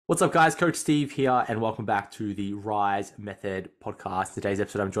What's up, guys? Coach Steve here, and welcome back to the Rise Method podcast. Today's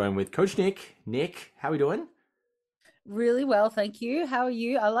episode, I'm joined with Coach Nick. Nick, how are we doing? Really well, thank you. How are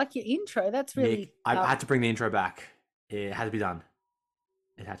you? I like your intro. That's Nick, really. I had to bring the intro back. It had to be done.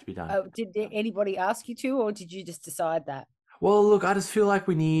 It had to be done. Did anybody ask you to, or did you just decide that? Well, look, I just feel like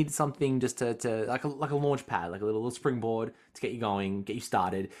we need something just to like a launch pad, like a little springboard to get you going, get you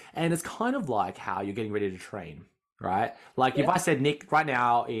started. And it's kind of like how you're getting ready to train, right? Like if Yep. I said, Nick, right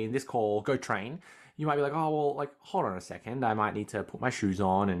now in this call, go train, you might be like, oh, well, like, hold on a second. I might need to put my shoes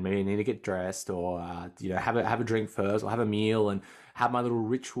on and maybe need to get dressed or, have a drink first or have a meal and have my little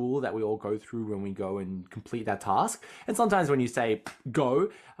ritual that we all go through when we go and complete that task. And sometimes when you say go,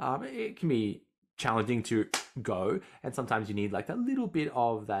 it can be challenging to go, and sometimes you need like a little bit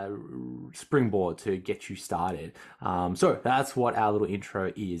of that springboard to get you started. So that's what our little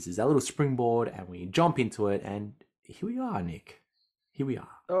intro is that little springboard, and we jump into it, and here we are, Nick. Here we are.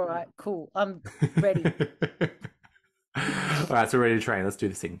 All right, cool. I'm ready. All right, so we're ready to train. Let's do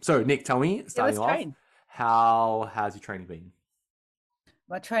this thing. So Nick, tell me, Yeah, starting let's off, train. how's your training been?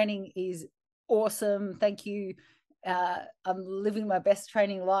 My training is awesome. Thank you. I'm living my best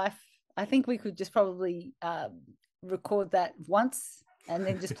training life. I think we could just probably record that once and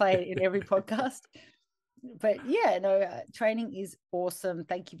then just play it in every podcast. But yeah, no, training is awesome.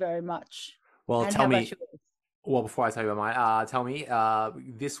 Thank you very much. Well, And tell how about me. yours? Well, before I tell you about mine, tell me,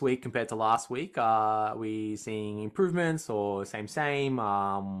 this week compared to last week, are we seeing improvements or same?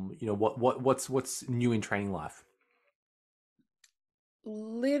 What's new in training life?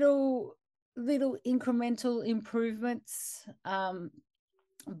 Little incremental improvements.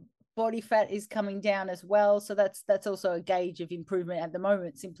 Body fat is coming down as well, so that's also a gauge of improvement at the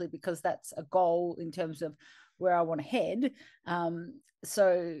moment, simply because that's a goal in terms of where I want to head.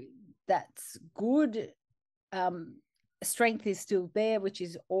 So that's good. Strength is still there, which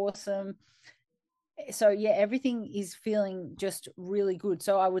is awesome. So yeah, everything is feeling just really good.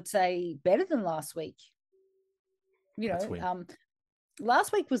 So I would say better than last week. You That's know, weird.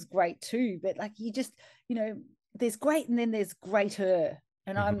 last week was great too, but like there's great and then there's greater,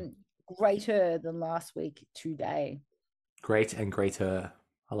 and Hmm. I'm greater than last week today. Great and greater.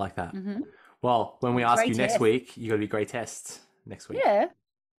 I like that. Mm-hmm. Well, when we ask you next Greatest. week, you got to be greatest next week. Yeah.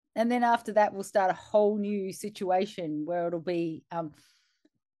 And then after that, we'll start a whole new situation where it'll be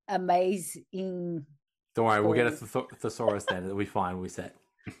amazing. Don't worry, we'll get a Or thesaurus then. It'll be fine. We set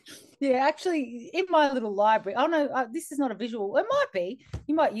yeah, actually, in my little library. Oh no, this is not a visual. It might be.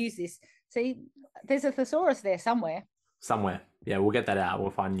 You might use this. See, there's a thesaurus there somewhere. somewhere. Yeah, we'll get that out. We'll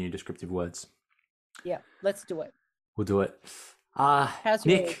find new descriptive words. Yeah, let's do it. We'll do it. How's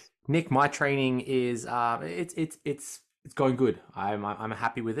yours? Nick, my training is it's going good. I'm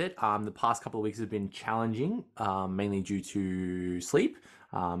happy with it. The past couple of weeks have been challenging, mainly due to sleep,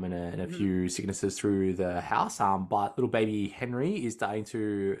 and a few sicknesses through the house. But little baby Henry is starting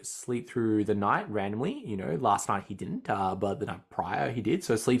to sleep through the night randomly. You know, last night he didn't, but the night prior he did.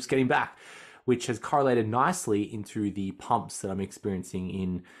 So sleep's getting back, which has correlated nicely into the pumps that I'm experiencing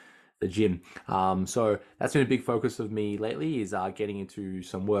in the gym. So that's been a big focus of me lately, is getting into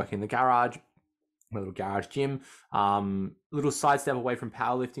some work in the garage, my little garage gym. Little sidestep away from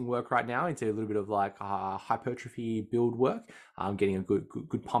powerlifting work right now into a little bit of like hypertrophy build work. Getting a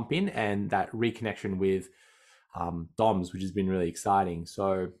good pump in, and that reconnection with DOMs, which has been really exciting.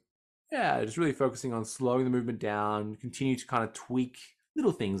 So yeah, just really focusing on slowing the movement down, continue to kind of tweak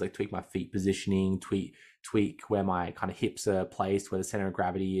little things like tweak my feet positioning, tweak where my kind of hips are placed, where the center of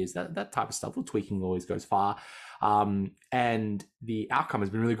gravity is, that type of stuff. Little tweaking always goes far. And the outcome has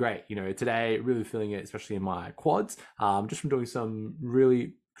been really great. You know, today, really feeling it, especially in my quads, just from doing some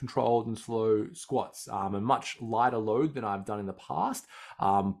really controlled and slow squats, a much lighter load than I've done in the past.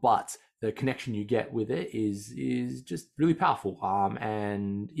 But the connection you get with it is just really powerful.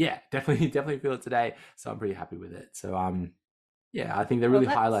 And yeah, definitely feel it today. So I'm pretty happy with it. So yeah, I think that Well, really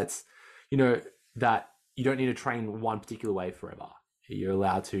that's highlights, that you don't need to train one particular way forever. You're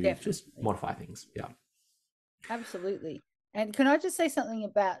allowed to just definitely, modify things. Yeah. absolutely. And can I just say something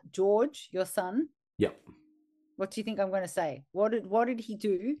about George, your son? Yep. What do you think I'm going to say? What did he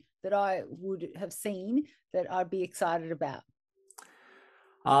do that I would have seen that I'd be excited about?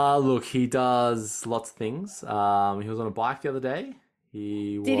 Look, he does lots of things. He was on a bike the other day.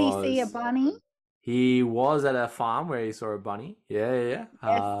 He Did he see a was bunny? he was at a farm where he saw a bunny. Yeah.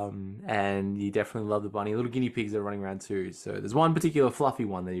 Yes. And he definitely loved the bunny. Little guinea pigs are running around too. So there's one particular fluffy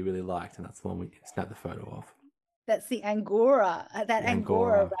one that he really liked, and that's the one we snapped the photo of. That's the Angora. That Angora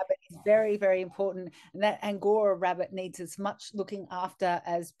Angora. rabbit is very, very important. And that Angora rabbit needs as much looking after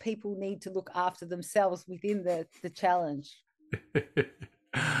as people need to look after themselves within the challenge.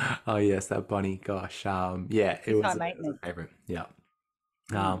 Oh yes, that bunny. Gosh, yeah, She's high it was a maintenance. favorite. Yeah.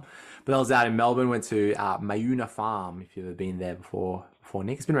 Um, Mm. but I was out in Melbourne. Went to Mayuna Farm. If you've ever been there before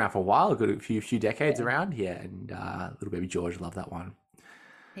Nick, it's been around for a while. Got a few decades Yeah. around. Yeah, and little baby George, love that one.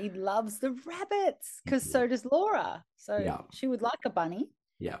 He loves the rabbits because so does Laura. So Yeah, she would like a bunny.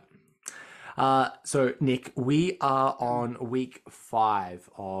 yeah. So Nick, we are Mm. on week 5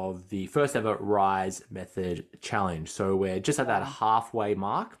 of the first ever Rise Method Challenge. So we're just at that Wow. halfway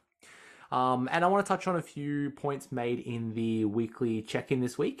mark. And I want to touch on a few points made in the weekly check-in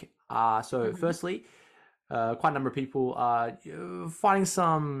this week. So Mhm. firstly, quite a number of people are finding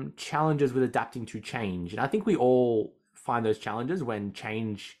some challenges with adapting to change. And I think we all find those challenges when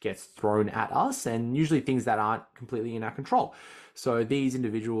change gets thrown at us, and usually things that aren't completely in our control. So these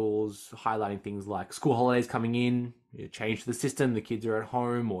individuals highlighting things like school holidays coming in, you change to the system, the kids are at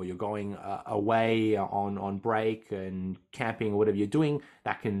home, or you're going away on break and camping or whatever you're doing,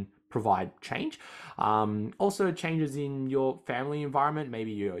 that can provide change. Also, changes in your family environment.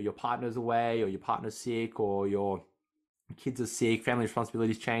 Maybe your partner's away, or your partner's sick, or your kids are sick. Family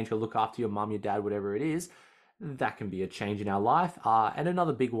responsibilities change. You look after your mum, your dad, whatever it is. That can be a change in our life. And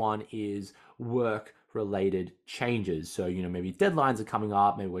another big one is work related changes. So, maybe deadlines are coming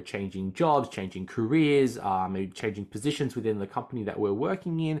up, maybe we're changing jobs, changing careers, maybe changing positions within the company that we're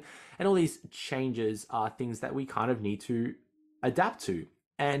working in. And all these changes are things that we kind of need to adapt to.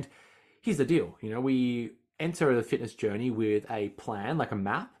 And here's the deal, we enter the fitness journey with a plan, like a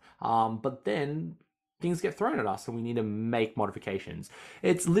map, but then things get thrown at us and we need to make modifications.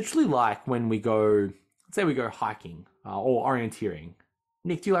 It's literally like when we go, let's say we go hiking or orienteering.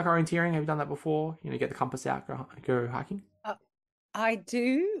 Nick, do you like orienteering? Have you done that before? Get the compass out, go hiking? Uh, I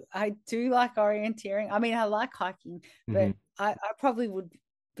do. I do like orienteering. I mean, I like hiking, Mm-hmm. but I probably would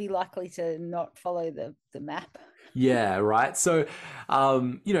be likely to not follow the map. Yeah, right. So,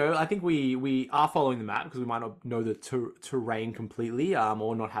 I think we are following the map because we might not know the terrain completely,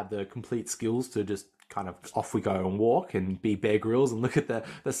 or not have the complete skills to just kind of off we go and walk and be Bear Grylls and look at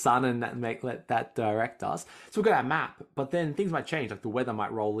the sun and let that direct us. So we've got our map, but then things might change, like the weather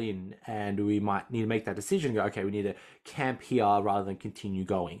might roll in, and we might need to make that decision. And go, okay, we need to camp here rather than continue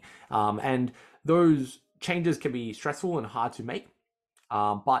going. And those changes can be stressful and hard to make.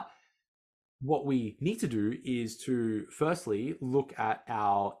 But what we need to do is to firstly look at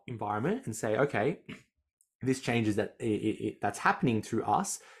our environment and say, okay, this changes that's happening to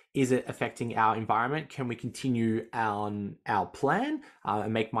us. Is it affecting our environment? Can we continue on our plan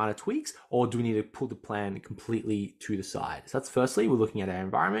and make minor tweaks, or do we need to pull the plan completely to the side? So that's firstly, we're looking at our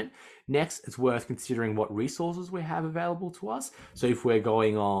environment. Next, it's worth considering what resources we have available to us. So if we're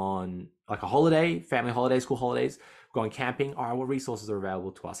going on like a holiday, family holidays, school holidays, going camping, all right, what resources are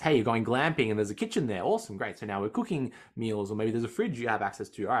available to us? Hey, you're going glamping and there's a kitchen there. Awesome, great. So now we're cooking meals, or maybe there's a fridge you have access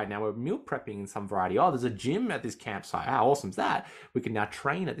to. All right, now we're meal prepping in some variety. Oh, there's a gym at this campsite. How awesome is that? We can now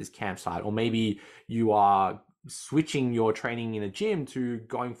train at this campsite. Or maybe you are switching your training in a gym to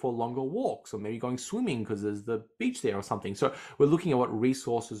going for longer walks, or maybe going swimming because there's the beach there or something. So we're looking at what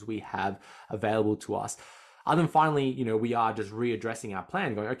resources we have available to us. And then finally, we are just readdressing our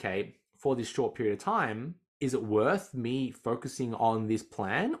plan, going, okay, for this short period of time, is it worth me focusing on this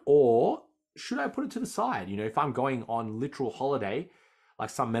plan, or should I put it to the side? If I'm going on literal holiday,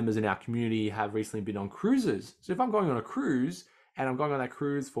 like some members in our community have recently been on cruises. So if I'm going on a cruise and I'm going on that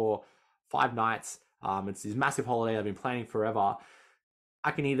cruise for 5 nights, it's this massive holiday I've been planning forever.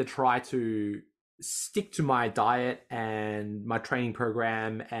 I can either try to stick to my diet and my training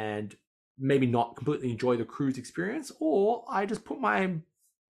program and maybe not completely enjoy the cruise experience, or I just put my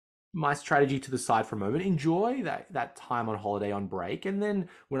strategy to the side for a moment, enjoy that time on holiday on break, and then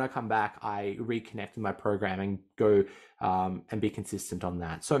when I come back, I reconnect with my program and go and be consistent on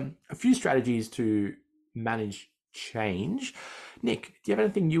that. So a few strategies to manage change. Nick, do you have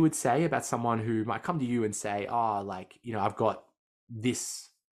anything you would say about someone who might come to you and say, oh, I've got this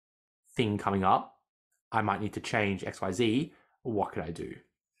thing coming up, I might need to change XYZ, what could I do?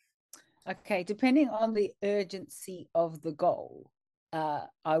 Okay, depending on the urgency of the goal,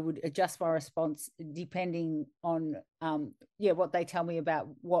 I would adjust my response depending on what they tell me about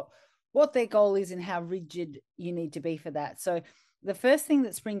what their goal is and how rigid you need to be for that. So the first thing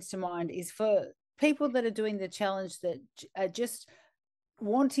that springs to mind is for people that are doing the challenge that are just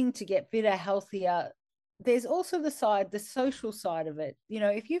wanting to get fitter, healthier. There's also the social side of it.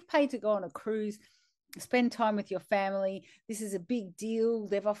 If you've paid to go on a cruise, spend time with your family, this is a big deal.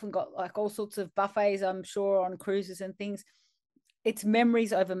 They've often got like all sorts of buffets, I'm sure, on cruises and things. It's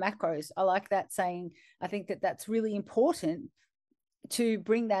memories over macros. I like that saying. I think that that's really important to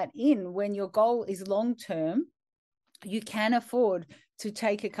bring that in when your goal is long term. You can afford to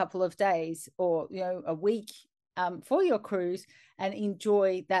take a couple of days or, a week for your cruise and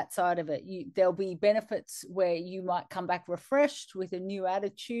enjoy that side of it. There'll be benefits where you might come back refreshed with a new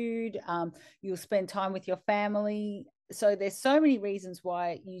attitude. You'll spend time with your family. So there's so many reasons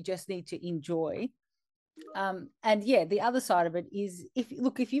why you just need to enjoy. And yeah, the other side of it is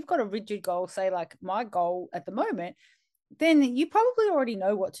if you've got a rigid goal, say like my goal at the moment, then you probably already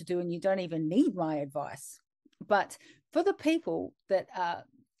know what to do and you don't even need my advice. But for the people that are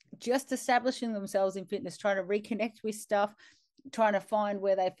just establishing themselves in fitness, trying to reconnect with stuff, trying to find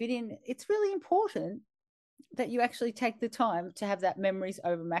where they fit in, it's really important that you actually take the time to have that memories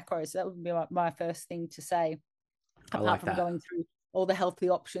over macros. So that would be my first thing to say, apart from going through all the healthy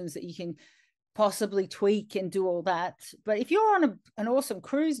options that you can possibly tweak and do all that. But if you're on an awesome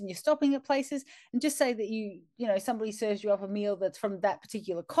cruise and you're stopping at places, and just say that somebody serves you up a meal that's from that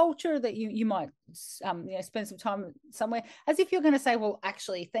particular culture, that you might spend some time somewhere, as if you're going to say, well,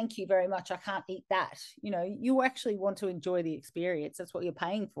 actually, thank you very much, I can't eat that. You actually want to enjoy the experience. That's what you're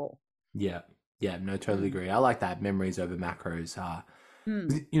paying for. Yeah, no, totally agree. I like that, memories over macros.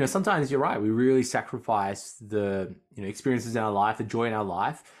 Sometimes you're right, we really sacrifice the experiences in our life, the joy in our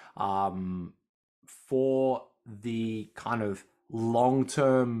life, for the kind of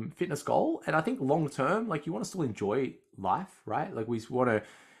long-term fitness goal. And I think long-term, like, you want to still enjoy life, right? Like, we want to,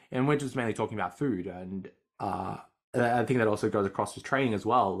 and we're just mainly talking about food. And I think that also goes across with training as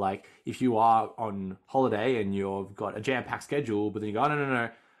well. Like, if you are on holiday and you've got a jam-packed schedule, but then you go, oh, no,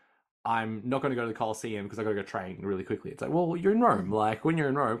 I'm not going to go to the Colosseum because I got to go train really quickly. It's like, well, you're in Rome. Like, when you're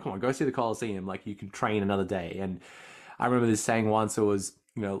in Rome, come on, go see the Colosseum. Like, you can train another day. And I remember this saying once, it was,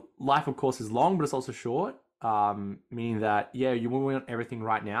 life, of course, is long, but it's also short. Meaning that, yeah, you want everything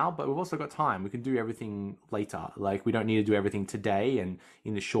right now, but we've also got time. We can do everything later. Like, we don't need to do everything today and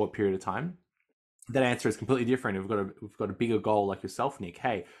in this short period of time. That answer is completely different. We've got a bigger goal, like yourself, Nick.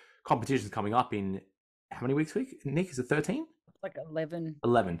 Hey, competition's coming up in how many weeks? Nick, is it 13? Like 11.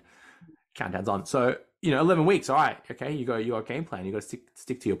 11. Countdown's on. So, 11 weeks. All right. Okay. You got your game plan. You got to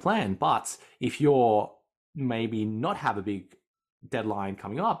stick to your plan. But if you're maybe not have a big deadline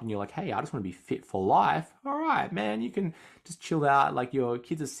coming up and you're like, hey, I just want to be fit for life. All right, man, you can just chill out. Like, your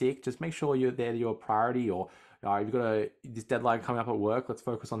kids are sick, just make sure you're there, your priority. Or you've got this deadline coming up at work, let's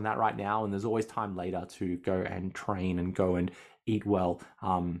focus on that right now. And there's always time later to go and train and go and eat well.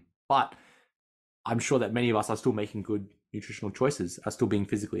 But I'm sure that many of us are still making good nutritional choices, are still being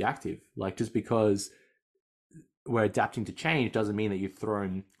physically active. Like, just because we're adapting to change doesn't mean that you've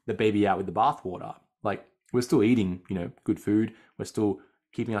thrown the baby out with the bathwater. Like, we're still eating, good food. We're still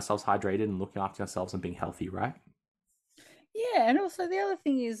keeping ourselves hydrated and looking after ourselves and being healthy, right? Yeah. And also the other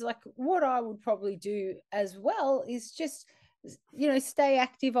thing is, like, what I would probably do as well is just, stay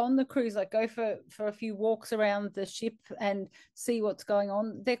active on the cruise, like go for a few walks around the ship and see what's going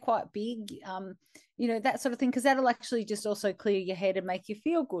on. They're quite big, that sort of thing, because that'll actually just also clear your head and make you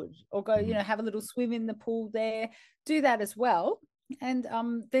feel good. Or go, have a little swim in the pool there, do that as well. And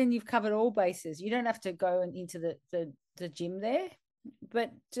then you've covered all bases. You don't have to go into the gym there,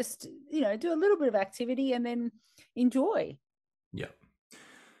 but just, do a little bit of activity and then enjoy. Yeah.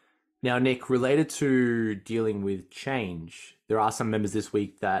 Now, Nick, related to dealing with change, there are some members this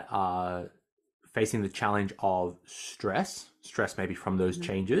week that are facing the challenge of stress maybe from those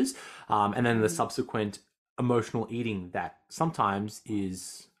changes, and then the subsequent emotional eating that sometimes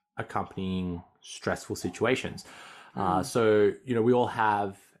is accompanying stressful situations. So, we all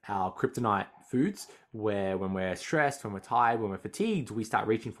have our kryptonite foods where when we're stressed, when we're tired, when we're fatigued, we start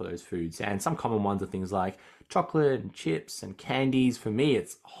reaching for those foods. And some common ones are things like chocolate and chips and candies. For me,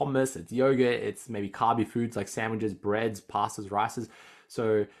 it's hummus, it's yogurt, it's maybe carby foods like sandwiches, breads, pastas, rices.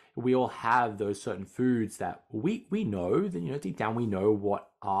 So we all have those certain foods that we know that, deep down we know what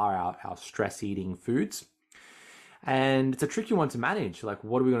are our stress eating foods. And it's a tricky one to manage. Like,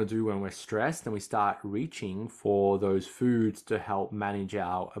 what are we going to do when we're stressed and we start reaching for those foods to help manage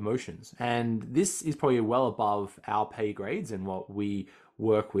our emotions? And this is probably well above our pay grades and what we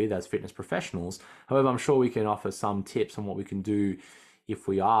work with as fitness professionals. However, I'm sure we can offer some tips on what we can do if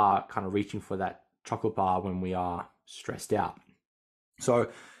we are kind of reaching for that chocolate bar when we are stressed out. So,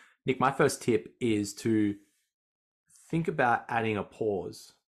 Nick, my first tip is to think about adding a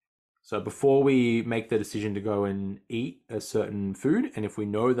pause. So before we make the decision to go and eat a certain food, and if we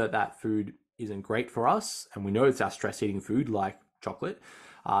know that that food isn't great for us, and we know it's our stress eating food like chocolate,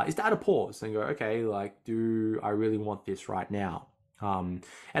 is to add a pause and go, okay, like, do I really want this right now? And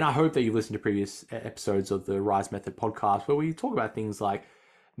I hope that you've listened to previous episodes of the Rise Method podcast where we talk about things like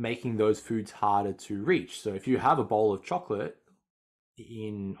making those foods harder to reach. So if you have a bowl of chocolate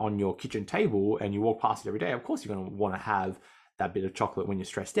on your kitchen table and you walk past it every day, of course you're going to want to have that bit of chocolate when you're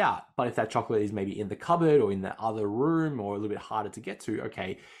stressed out. But if that chocolate is maybe in the cupboard or in the other room or a little bit harder to get to,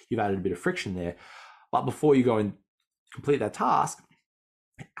 okay, you've added a bit of friction there. But before you go and complete that task,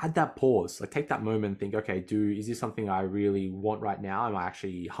 add that pause. Like take that moment and think, okay, is this something I really want right now? Am I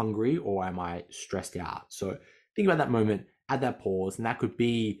actually hungry or am I stressed out? So think about that moment, add that pause, and that could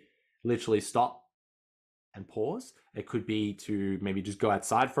be literally stop and pause. It could be to maybe just go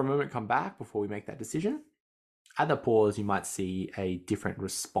outside for a moment, come back before we make that decision. At the pause, you might see a different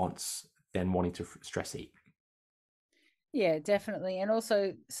response than wanting to stress eat. Yeah, definitely. And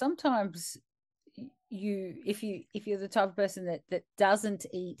also sometimes if you're the type of person that doesn't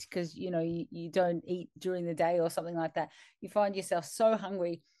eat because you don't eat during the day or something like that, you find yourself so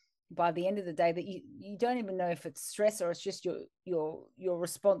hungry by the end of the day that you don't even know if it's stress or it's just your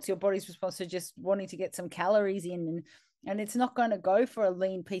response, your body's response to just wanting to get some calories in, and it's not going to go for a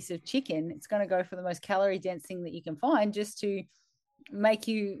lean piece of chicken. It's going to go for the most calorie dense thing that you can find, just to make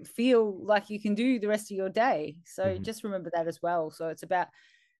you feel like you can do the rest of your day. So just remember that as well. So it's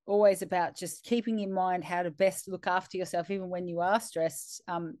always about just keeping in mind how to best look after yourself, even when you are stressed.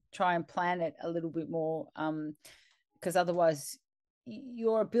 Try and plan it a little bit more, because otherwise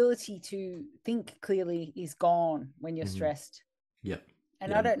your ability to think clearly is gone when you're stressed. Yep.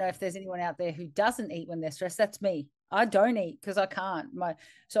 And I don't know if there's anyone out there who doesn't eat when they're stressed. That's me. I don't eat because I can't.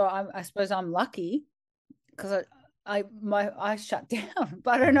 I suppose I'm lucky because my eyes shut down,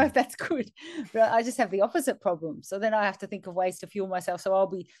 but I don't know if that's good. But I just have the opposite problem. So then I have to think of ways to fuel myself.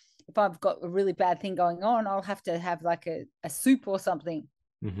 So if I've got a really bad thing going on, I'll have to have like a soup or something,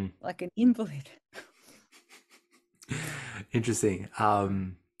 like an invalid. Interesting. Yeah,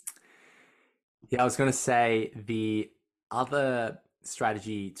 I was going to say the other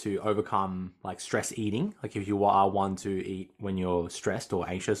strategy to overcome like stress eating, like if you are one to eat when you're stressed or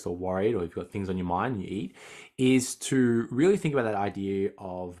anxious or worried, or if you've got things on your mind and you eat, is to really think about that idea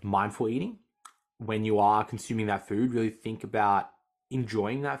of mindful eating. When you are consuming that food, really think about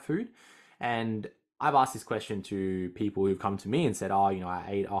enjoying that food. And I've asked this question to people who've come to me and said, I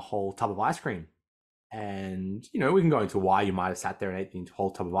ate a whole tub of ice cream. And, we can go into why you might have sat there and ate the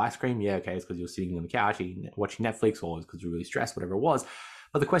whole tub of ice cream. Yeah, okay, it's because you're sitting on the couch watching Netflix, or it's because you're really stressed, whatever it was.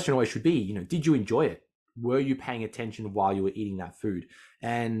 But the question always should be, did you enjoy it? Were you paying attention while you were eating that food?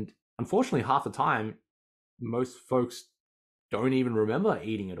 And unfortunately, half the time, most folks don't even remember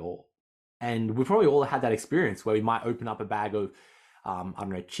eating it all. And we probably all had that experience where we might open up a bag of,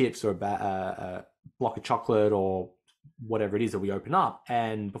 chips or a block of chocolate or whatever it is that we open up,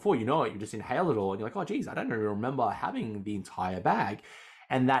 and before you know it, you just inhale it all and you're like, oh geez, I don't even remember having the entire bag.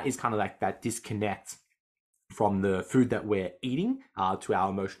 And that is kind of like that disconnect from the food that we're eating to our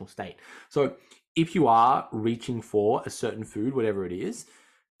emotional state. So if you are reaching for a certain food, whatever it is,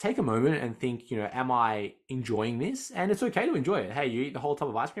 take a moment and think, am I enjoying this? And it's okay to enjoy it. Hey, you eat the whole tub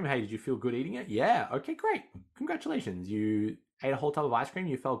of ice cream. Hey, did you feel good eating it? Yeah. Okay, great. Congratulations. You ate a whole tub of ice cream.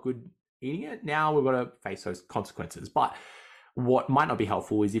 You felt good eating it. Now we've got to face those consequences. But what might not be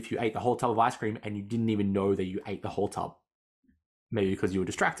helpful is if you ate the whole tub of ice cream and you didn't even know that you ate the whole tub. Maybe because you were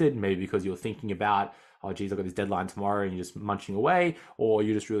distracted, maybe because you're thinking about, oh geez, I've got this deadline tomorrow, and you're just munching away, or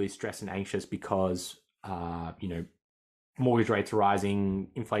you're just really stressed and anxious because mortgage rates are rising,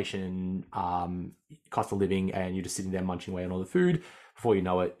 inflation, cost of living, and you're just sitting there munching away on all the food. Before you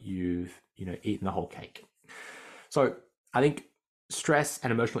know it, you've eaten the whole cake. So I think stress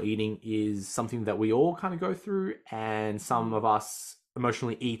and emotional eating is something that we all kind of go through, and some of us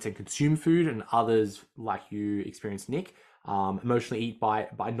emotionally eat and consume food, and others, like you experienced, Nick, emotionally eat by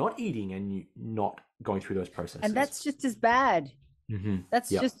not eating and not going through those processes. And that's just as bad. That's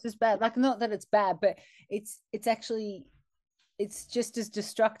just as bad. Like, not that it's bad, but it's actually, it's just as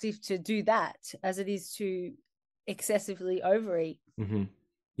destructive to do that as it is to excessively overeat.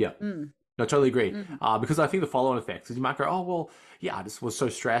 Yeah. No, totally agree. Because I think the follow-on effects is you might go, oh, well, yeah, I just was so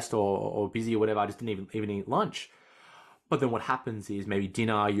stressed or busy or whatever, I just didn't even eat lunch. But then what happens is maybe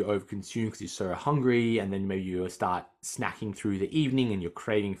dinner, you overconsume because you're so hungry, and then maybe you start snacking through the evening and you're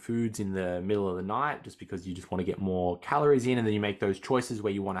craving foods in the middle of the night just because you just want to get more calories in, and then you make those choices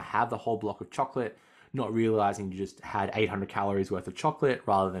where you want to have the whole block of chocolate, not realizing you just had 800 calories worth of chocolate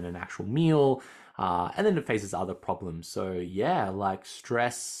rather than an actual meal. And then it faces other problems. So yeah, like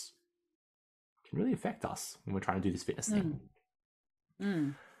stress can really affect us when we're trying to do this fitness thing.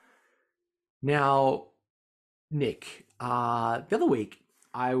 Now, Nick, the other week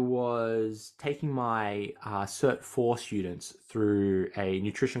I was taking my Cert 4 students through a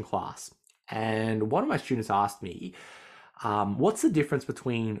nutrition class, and one of my students asked me, what's the difference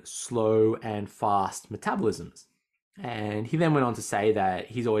between slow and fast metabolisms? And he then went on to say that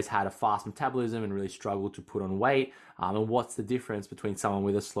he's always had a fast metabolism and really struggled to put on weight. And what's the difference between someone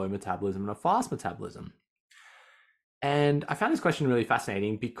with a slow metabolism and a fast metabolism? And I found this question really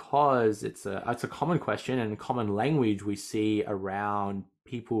fascinating because it's a common question and common language we see around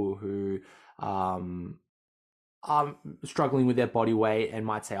people who are struggling with their body weight and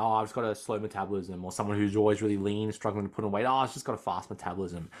might say, oh, I've just got a slow metabolism, or someone who's always really lean, struggling to put on weight, oh, I've just got a fast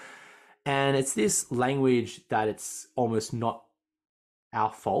metabolism. And it's this language that it's almost not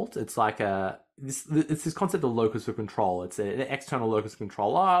our fault. It's like it's this concept of locus of control. It's an external locus of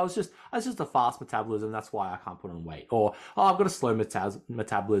control. Oh, it's just a fast metabolism. That's why I can't put on weight. Or oh, I've got a slow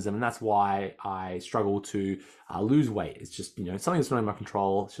metabolism, and that's why I struggle to lose weight. It's just something that's not in my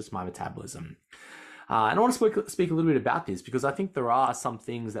control. It's just my metabolism. And I want to speak a little bit about this because I think there are some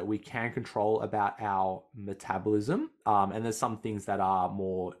things that we can control about our metabolism, and there's some things that are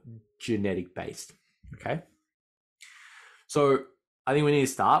more genetic based. Okay. So I think we need to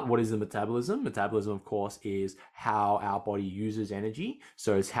start. What is the metabolism? Metabolism, of course, is how our body uses energy.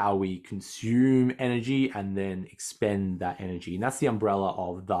 So it's how we consume energy and then expend that energy. And that's the umbrella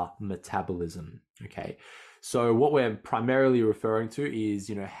of the metabolism. Okay. So what we're primarily referring to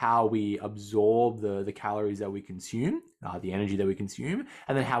is, how we absorb the calories that we consume, the energy that we consume,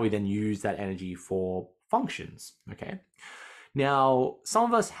 and then how we then use that energy for functions. Okay. Now, some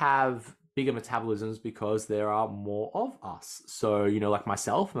of us have bigger metabolisms because there are more of us. So, like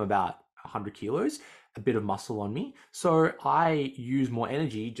myself, I'm about 100 kilos, a bit of muscle on me. So I use more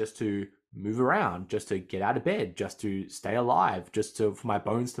energy just to move around, just to get out of bed, just to stay alive, for my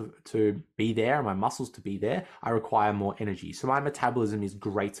bones to be there and my muscles to be there. I require more energy. So my metabolism is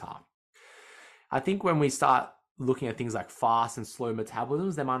greater. I think when we start looking at things like fast and slow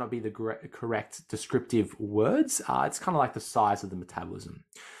metabolisms, there might not be the correct descriptive words. It's kind of like the size of the metabolism.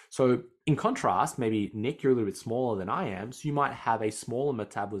 So in contrast, maybe Nick, you're a little bit smaller than I am, so you might have a smaller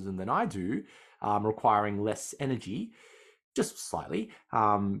metabolism than I do, requiring less energy, just slightly,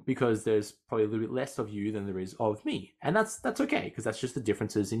 because there's probably a little bit less of you than there is of me. And that's okay, because that's just the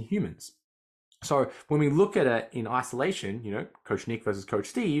differences in humans. So when we look at it in isolation, Coach Nick versus Coach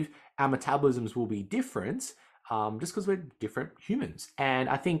Steve, our metabolisms will be different, just because we're different humans. And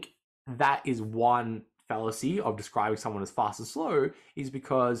I think that is one fallacy of describing someone as fast and slow, is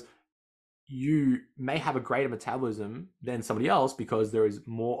because you may have a greater metabolism than somebody else because there is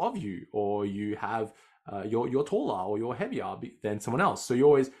more of you, or you have you're taller or you're heavier than someone else. So you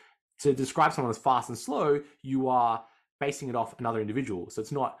always, to describe someone as fast and slow, you are basing it off another individual. So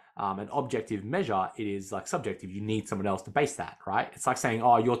it's not an objective measure. It is like subjective. You need someone else to base that, right? It's like saying,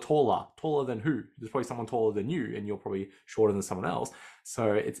 oh, you're taller than who? There's probably someone taller than you, and you're probably shorter than someone else.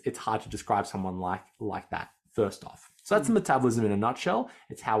 So it's hard to describe someone like that first off. So that's the metabolism in a nutshell.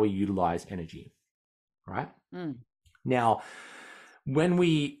 It's how we utilize energy, right? Now, when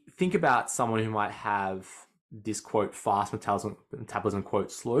we think about someone who might have this quote fast metabolism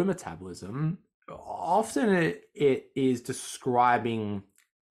quote slow metabolism, often it is describing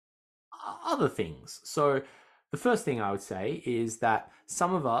other things. So the first thing I would say is that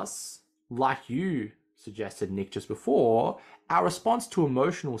some of us, like you suggested, Nick, just before, our response to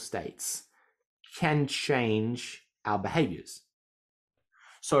emotional states can change our behaviors.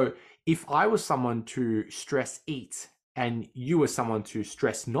 So if I was someone to stress eat and you were someone to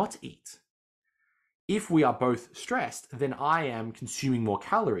stress not eat, if we are both stressed, then I am consuming more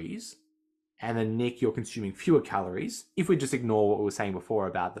calories, and then Nick, you're consuming fewer calories, if we just ignore what we were saying before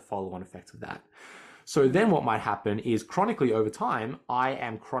about the follow-on effects of that. So then what might happen is chronically over time, I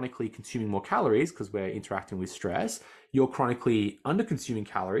am chronically consuming more calories because we're interacting with stress. You're chronically under-consuming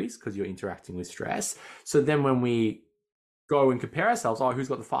calories because you're interacting with stress. So then when we go and compare ourselves, oh, who's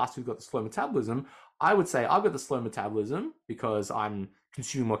got the fast, who's got the slow metabolism? I would say I've got the slow metabolism because I'm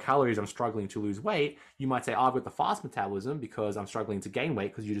consuming more calories, I'm struggling to lose weight. You might say I've got the fast metabolism because I'm struggling to gain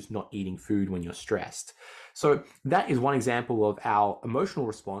weight because you're just not eating food when you're stressed. So that is one example of our emotional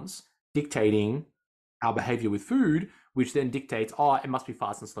response dictating our behavior with food, which then dictates, oh, it must be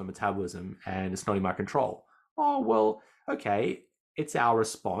fast and slow metabolism and it's not in my control. Oh, well, okay, it's our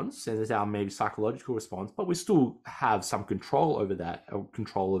response and it's our maybe psychological response, but we still have some control over that, or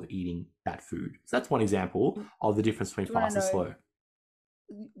control of eating that food. So that's one example of the difference between fast and slow.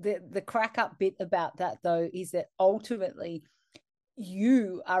 The crack up bit about that, though, is that ultimately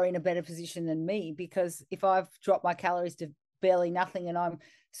you are in a better position than me, because if I've dropped my calories to barely nothing and I'm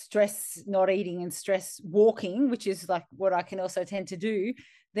stress not eating and stress walking, which is like what I can also tend to do,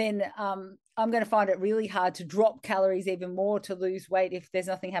 then I'm going to find it really hard to drop calories even more to lose weight if there's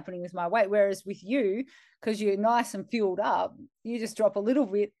nothing happening with my weight. Whereas with you, because you're nice and fueled up, you just drop a little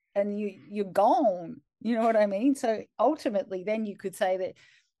bit and you're gone. You know what I mean? So ultimately, then you could say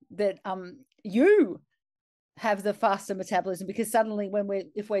that you have the faster metabolism, because suddenly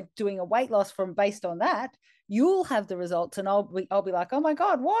if we're doing a weight loss from based on that, you'll have the results, and I'll be like, oh my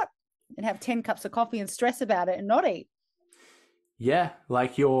God, what? And have 10 cups of coffee and stress about it and not eat. Yeah,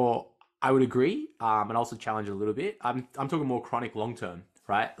 I would agree, and also challenge a little bit. I'm talking more chronic long term,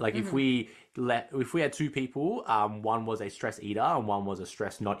 right? Like if we had two people, one was a stress eater and one was a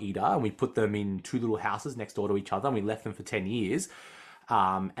stress not eater, and we put them in two little houses next door to each other, and we left them for 10 years,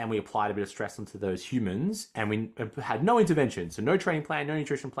 and we applied a bit of stress onto those humans, and we had no intervention, so no training plan, no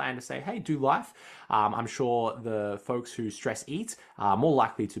nutrition plan to say, hey, do life. I'm sure the folks who stress eat are more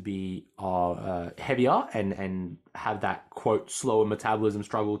likely to be heavier and have that quote slower metabolism,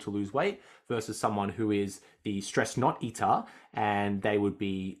 struggle to lose weight, versus someone who is the stress not eater, and they would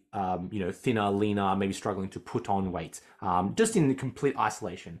be thinner, leaner, maybe struggling to put on weight, just in complete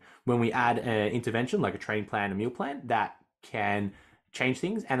isolation. When we add an intervention like a training plan, a meal plan, that can change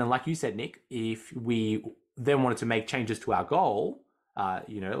things. And then, like you said, Nick, if we then wanted to make changes to our goal,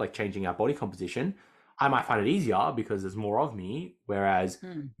 like changing our body composition, I might find it easier because there's more of me. Whereas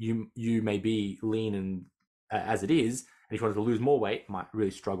you may be lean and as it is, and if you wanted to lose more weight, might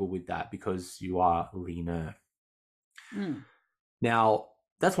really struggle with that because you are leaner. Now,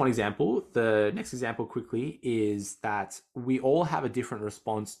 that's one example. The next example quickly is that we all have a different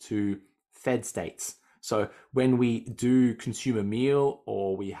response to fed states. So when we do consume a meal,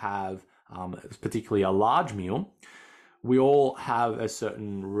 or we have particularly a large meal, we all have a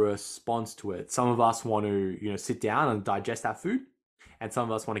certain response to it. Some of us want to, sit down and digest our food, and some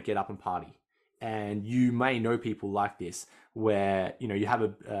of us want to get up and party. And you may know people like this, where you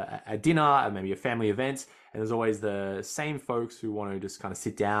have a dinner and maybe a family event, and there's always the same folks who want to just kind of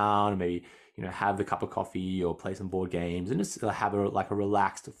sit down and maybe have the cup of coffee or play some board games and just have a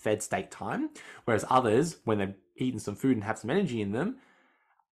relaxed fed state time. Whereas others, when they've eaten some food and have some energy in them,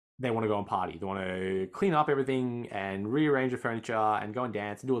 they want to go and party. They want to clean up everything and rearrange the furniture and go and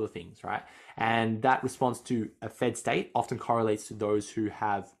dance and do all the things, right? And that response to a fed state often correlates to those who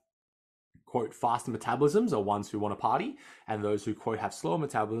have, quote, faster metabolisms are ones who want to party, and those who, quote, have slower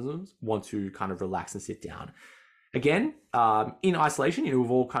metabolisms want to kind of relax and sit down. Again, in isolation,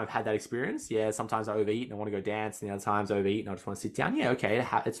 we've all kind of had that experience. Yeah, sometimes I overeat and I want to go dance, and the other times I overeat and I just want to sit down. Yeah, okay,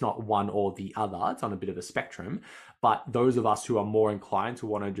 it's not one or the other. It's on a bit of a spectrum. But those of us who are more inclined to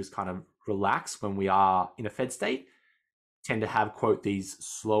want to just kind of relax when we are in a fed state tend to have, quote, these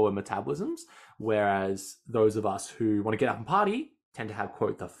slower metabolisms, whereas those of us who want to get up and party tend to have,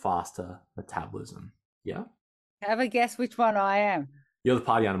 quote, the faster metabolism. Yeah? Have a guess which one I am. You're the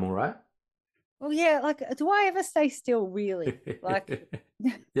party animal, right? Well, yeah, like, do I ever stay still, really? Like,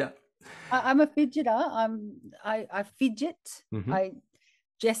 yeah. I'm a fidgeter. I fidget. I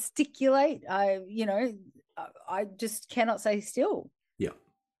gesticulate. I just cannot stay still. Yeah.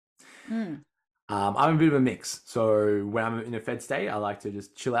 I'm a bit of a mix. So when I'm in a fed state, I like to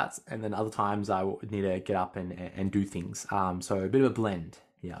just chill out, and then other times I need to get up and do things. So a bit of a blend.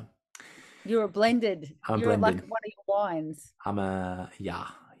 Yeah. You're a blended. You're blended. like one of your wines. I'm a yeah.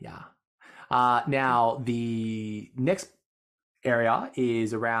 Now the next area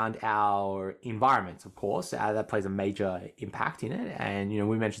is around our environment, of course. That plays a major impact in it. And,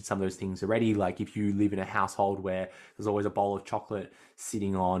 we mentioned some of those things already. Like if you live in a household where there's always a bowl of chocolate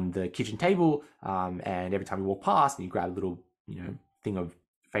sitting on the kitchen table, and every time you walk past and you grab a little, thing of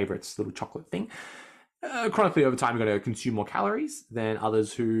favorites, little chocolate thing, chronically over time, you're going to consume more calories than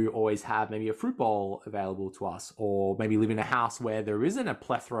others who always have maybe a fruit bowl available to us, or maybe live in a house where there isn't a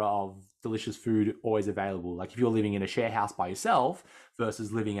plethora of delicious food always available. Like if you're living in a share house by yourself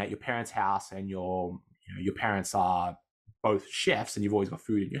versus living at your parents' house, and your parents are both chefs and you've always got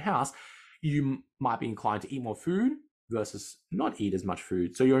food in your house, you might be inclined to eat more food versus not eat as much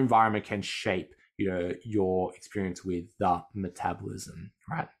food. So your environment can shape, your experience with the metabolism,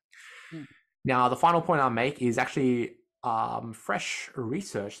 right? Now, the final point I'll make is actually fresh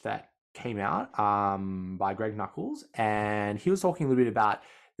research that came out by Greg Nuckols, and he was talking a little bit about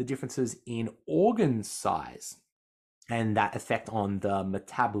the differences in organ size and that effect on the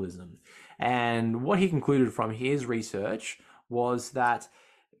metabolism. And what he concluded from his research was that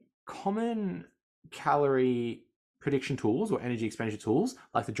common calorie prediction tools or energy expenditure tools,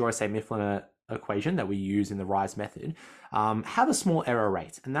 like the Joyce-Mifflin equation that we use in the RISE method, have a small error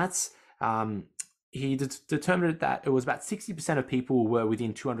rate. And that's he determined that it was about 60% of people were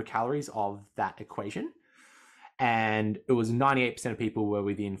within 200 calories of that equation, and it was 98% of people were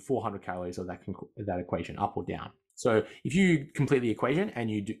within 400 calories of that equation, up or down. So if you complete the equation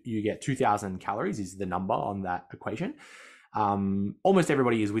and you get 2,000 calories is the number on that equation, almost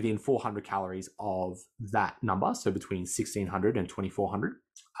everybody is within 400 calories of that number. So between 1600 and 2400.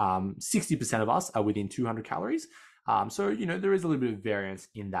 60% of us are within 200 calories. So, there is a little bit of variance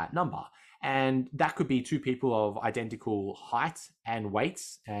in that number. And that could be two people of identical height and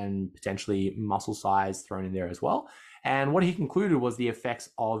weights and potentially muscle size thrown in there as well. And what he concluded was the effects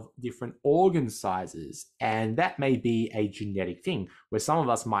of different organ sizes. And that may be a genetic thing where some of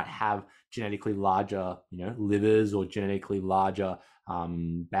us might have genetically larger, livers, or genetically larger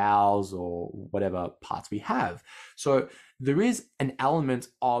bowels, or whatever parts we have. So there is an element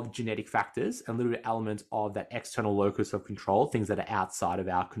of genetic factors, a little bit element of that external locus of control, things that are outside of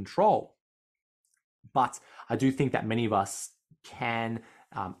our control. But I do think that many of us can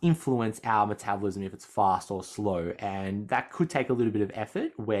influence our metabolism if it's fast or slow. And that could take a little bit of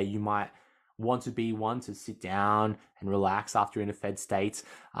effort, where you might want to be one to sit down and relax after you're in a fed state,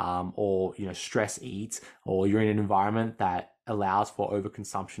 or stress eat, or you're in an environment that allows for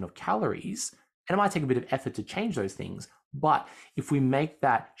overconsumption of calories. And it might take a bit of effort to change those things. But if we make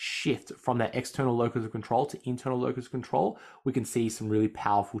that shift from that external locus of control to internal locus of control, we can see some really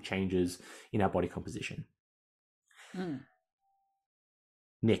powerful changes in our body composition.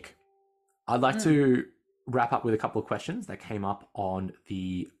 Nick, I'd like to wrap up with a couple of questions that came up on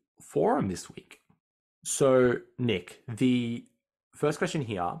the forum this week. So, Nick, the first question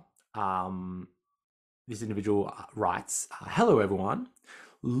here, this individual writes, "Hello, everyone.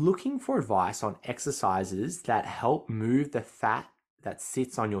 Looking for advice on exercises that help move the fat that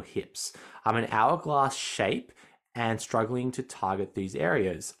sits on your hips. I'm an hourglass shape and struggling to target these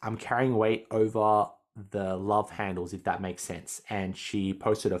areas. I'm carrying weight over the love handles, if that makes sense." And she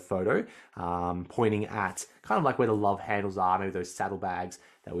posted a photo pointing at kind of like where the love handles are, maybe those saddlebags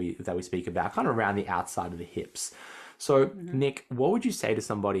that we speak about, kind of around the outside of the hips. So, Nick, what would you say to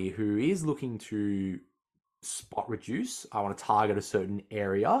somebody who is looking to spot reduce? I want to target a certain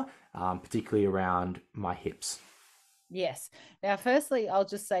area, particularly around my hips. Yes. Now, firstly, I'll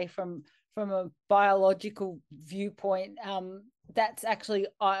just say from a biological viewpoint, that's actually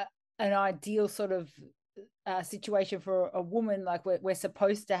an ideal sort of situation for a woman. Like we're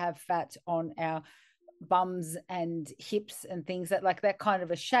supposed to have fat on our bums and hips and things, that kind of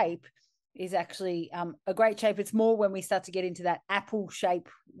a shape is actually a great shape. It's more when we start to get into that apple shape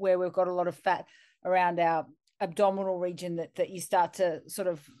where we've got a lot of fat around our abdominal region that you start to sort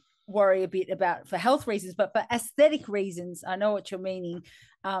of worry a bit about for health reasons. But for aesthetic reasons, I know what you're meaning.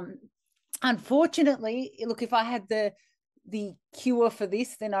 Unfortunately, look, if I had the cure for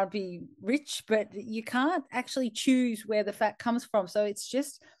this, then I'd be rich, but you can't actually choose where the fat comes from. So it's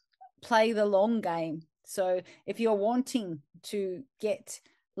just play the long game. So if you're wanting to get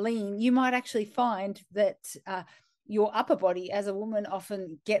lean, you might actually find that your upper body as a woman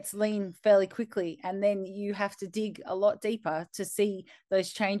often gets lean fairly quickly, and then you have to dig a lot deeper to see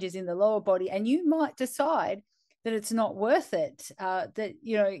those changes in the lower body, and you might decide that it's not worth it, that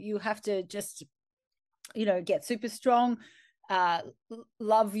you have to just get super strong,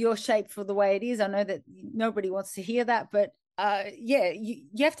 love your shape for the way it is. I know that nobody wants to hear that, but you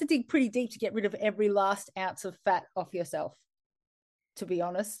have to dig pretty deep to get rid of every last ounce of fat off yourself, to be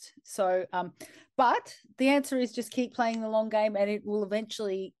honest. So but the answer is just keep playing the long game, and it will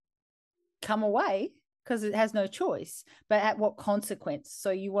eventually come away because it has no choice. But at what consequence?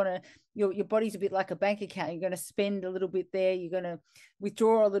 So you want to, your body's a bit like a bank account. You're going to spend a little bit there, you're going to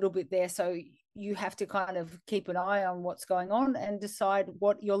withdraw a little bit there. So you have to kind of keep an eye on what's going on and decide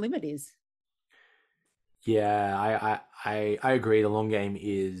what your limit is. Yeah, I agree. The long game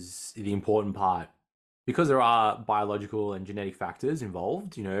is the important part, because there are biological and genetic factors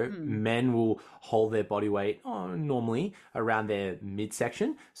involved. Men will hold their body weight normally around their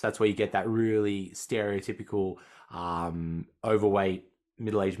midsection. So that's where you get that really stereotypical overweight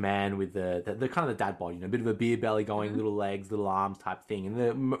middle-aged man with the kind of the dad body, a bit of a beer belly going, little legs, little arms type thing. And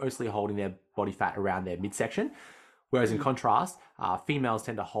they're mostly holding their body fat around their midsection. Whereas in contrast, females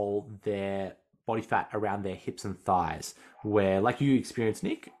tend to hold their body fat around their hips and thighs, where, like you experience,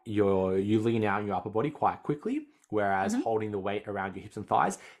 Nick, you lean out in your upper body quite quickly, whereas holding the weight around your hips and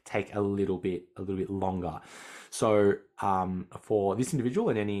thighs take a little bit longer. So for this individual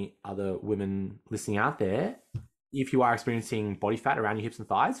and any other women listening out there, if you are experiencing body fat around your hips and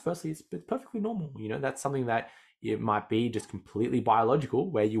thighs, firstly, it's perfectly normal. That's something that it might be just completely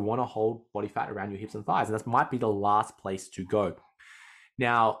biological, where you want to hold body fat around your hips and thighs, and that might be the last place to go.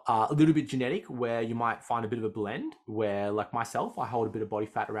 Now, a little bit genetic, where you might find a bit of a blend, where, like myself, I hold a bit of body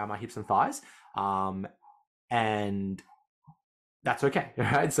fat around my hips and thighs. And that's okay,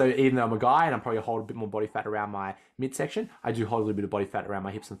 right? So even though I'm a guy and I'm probably hold a bit more body fat around my midsection, I do hold a little bit of body fat around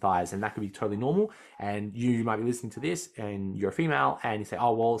my hips and thighs, and that could be totally normal. And you might be listening to this and you're a female and you say,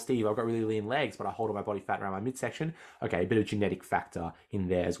 oh, well, Steve, I've got really lean legs, but I hold all my body fat around my midsection. Okay, a bit of genetic factor in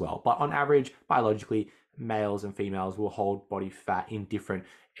there as well. But on average, biologically, males and females will hold body fat in different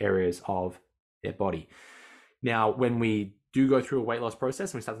areas of their body. Now, when we do go through a weight loss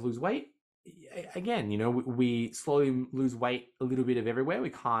process and we start to lose weight, again, we slowly lose weight a little bit of everywhere.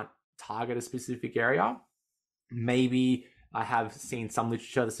 We can't target a specific area. Maybe I have seen some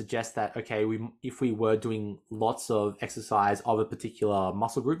literature that suggests that, okay, if we were doing lots of exercise of a particular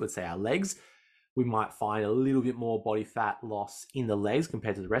muscle group, let's say our legs, we might find a little bit more body fat loss in the legs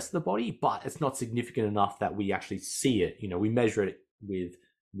compared to the rest of the body, but it's not significant enough that we actually see it. We measure it with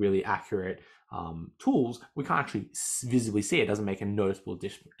really accurate tools. We can't actually visibly see it. It doesn't make a noticeable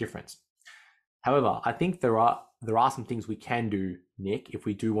difference. However, I think there are some things we can do, Nick, if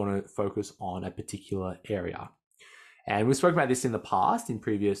we do want to focus on a particular area. And we've spoken about this in the past in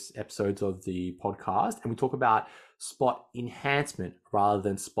previous episodes of the podcast, and we talk about spot enhancement rather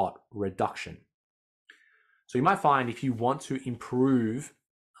than spot reduction. So you might find if you want to improve,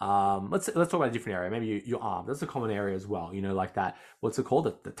 let's talk about a different area, maybe your arm. That's a common area as well, like that, what's it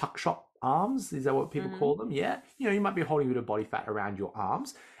called? The tuck shop arms? Is that what people call them? Yeah. You might be holding a bit of body fat around your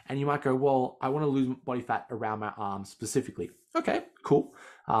arms and you might go, well, I want to lose body fat around my arms specifically. Okay, cool.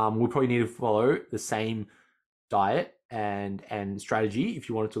 We probably need to follow the same diet and strategy if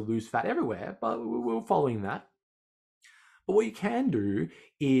you wanted to lose fat everywhere, but we're following that. But what you can do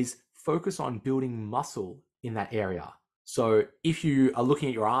is focus on building muscle in that area. So if you are looking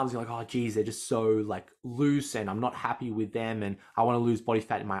at your arms, you're like, oh, geez, they're just so loose and I'm not happy with them and I want to lose body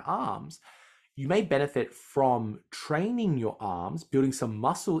fat in my arms. You may benefit from training your arms, building some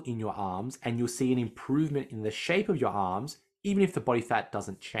muscle in your arms, and you'll see an improvement in the shape of your arms, even if the body fat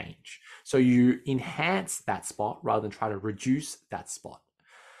doesn't change. So you enhance that spot rather than try to reduce that spot.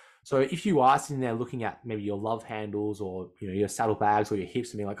 So if you are sitting there looking at maybe your love handles or your saddlebags or your hips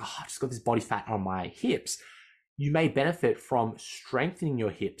and being like, oh, I just got this body fat on my hips, you may benefit from strengthening your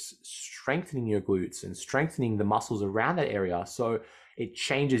hips, strengthening your glutes, and strengthening the muscles around that area. So it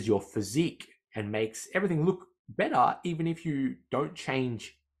changes your physique and makes everything look better, even if you don't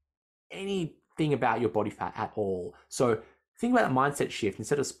change anything about your body fat at all. So think about that mindset shift.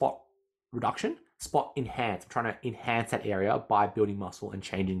 Instead of spot reduction, spot enhance. I'm trying to enhance that area by building muscle and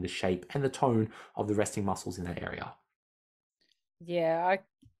changing the shape and the tone of the resting muscles in that area. Yeah,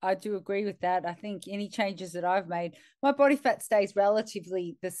 I do agree with that. I think any changes that I've made, my body fat stays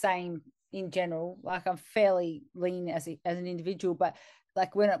relatively the same in general. I'm fairly lean as an individual, but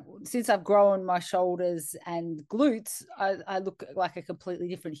since I've grown my shoulders and glutes, I look like a completely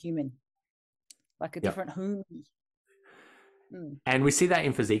different human, like a different human. And we see that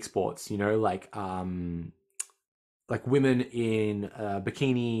in physique sports, like women in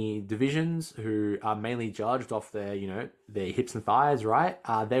bikini divisions who are mainly judged off their hips and thighs, right?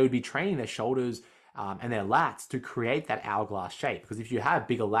 They would be training their shoulders and their lats to create that hourglass shape. Because if you have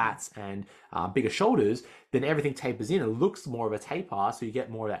bigger lats and bigger shoulders, then everything tapers in. It looks more of a taper, so you get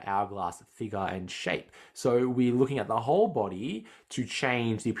more of that hourglass figure and shape. So we're looking at the whole body to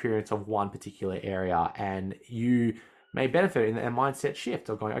change the appearance of one particular area, and you may benefit in a mindset shift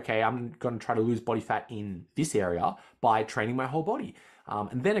of going, okay, I'm going to try to lose body fat in this area by training my whole body.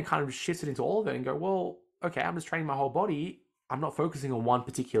 And then it kind of shifts it into all of it and go, well, okay, I'm just training my whole body. I'm not focusing on one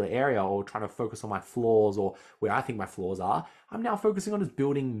particular area or trying to focus on my flaws or where I think my flaws are. I'm now focusing on just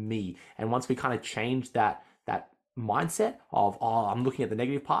building me. And once we kind of change that mindset of, oh, I'm looking at the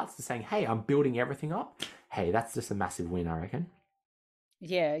negative parts to saying, hey, I'm building everything up. Hey, that's just a massive win, I reckon.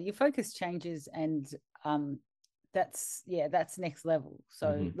 Yeah, your focus changes and that's next level.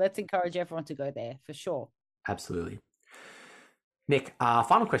 So let's encourage everyone to go there for sure. Absolutely. Nick,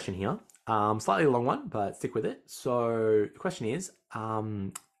 final question here. Slightly a long one, but stick with it. So the question is,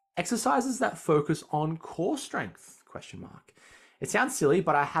 exercises that focus on core strength, ? It sounds silly,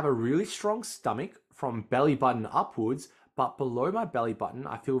 but I have a really strong stomach from belly button upwards, but below my belly button,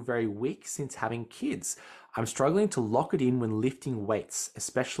 I feel very weak since having kids. I'm struggling to lock it in when lifting weights,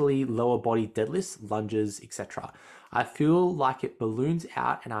 especially lower body deadlifts, lunges, etc. I feel like it balloons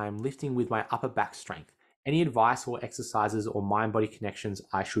out and I am lifting with my upper back strength. Any advice or exercises or mind-body connections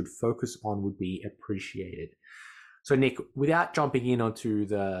I should focus on would be appreciated. So Nick, without jumping in onto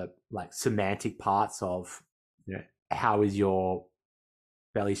the semantic parts of how is your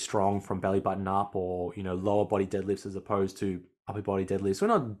belly strong from belly button up or lower body deadlifts as opposed to upper body deadlifts, we're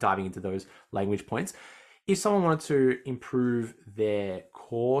not diving into those language points. If someone wanted to improve their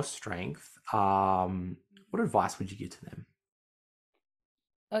core strength, what advice would you give to them?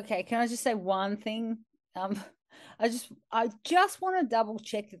 Okay, can I just say one thing? Um, I just want to double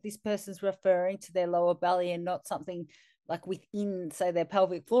check that this person's referring to their lower belly and not something like within, say, their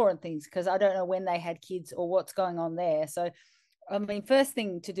pelvic floor and things, because I don't know when they had kids or what's going on there. So, I mean, first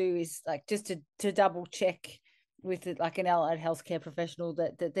thing to do is like just to double check with like an allied healthcare professional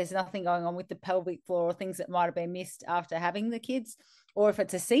that there's nothing going on with the pelvic floor or things that might have been missed after having the kids, or if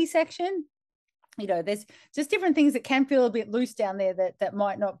it's a C-section, there's just different things that can feel a bit loose down there that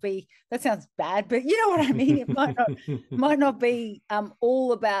might not be, that sounds bad, but you know what I mean? It might not be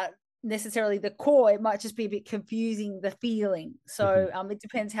all about necessarily the core. It might just be a bit confusing, the feeling. So it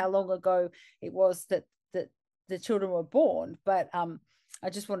depends how long ago it was that the children were born. But I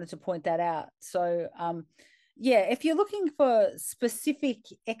just wanted to point that out. So yeah, if you're looking for specific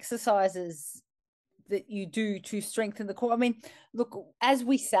exercises that you do to strengthen the core, I mean, look, as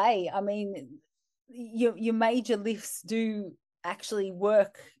we say, I mean, your major lifts do actually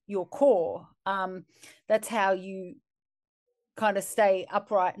work your core. That's how you kind of stay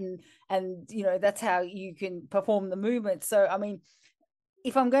upright, and that's how you can perform the movement. So I mean,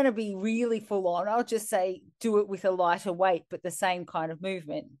 if I'm going to be really full on, I'll just say do it with a lighter weight but the same kind of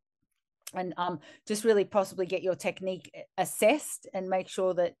movement, and just really possibly get your technique assessed and make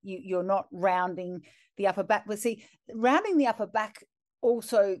sure that you're not rounding the upper back. But see, rounding the upper back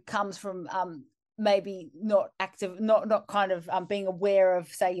also comes from maybe not active, not kind of being aware of,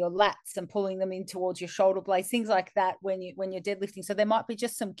 say, your lats and pulling them in towards your shoulder blades, things like that when you're deadlifting. So there might be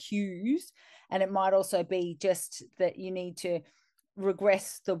just some cues, and it might also be just that you need to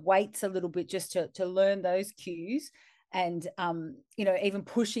regress the weights a little bit just to learn those cues, and even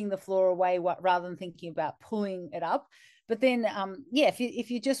pushing the floor away rather than thinking about pulling it up. But then yeah, if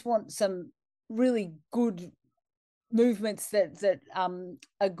you just want some really good movements that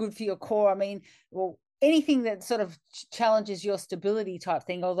are good for your core, I mean, well, anything that sort of challenges your stability type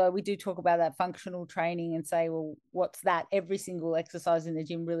thing, although we do talk about that functional training and say, well, what's that? Every single exercise in the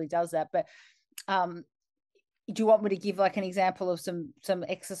gym really does that. But do you want me to give like an example of some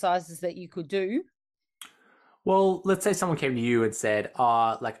exercises that you could do? Well, let's say someone came to you and said,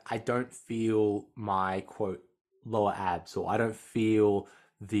 like, I don't feel my quote lower abs, or I don't feel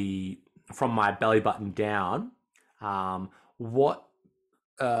the from my belly button down. What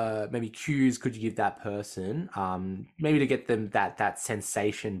maybe cues could you give that person, maybe to get them that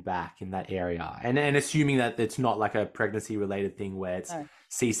sensation back in that area, and assuming that it's not like a pregnancy related thing where it's Oh,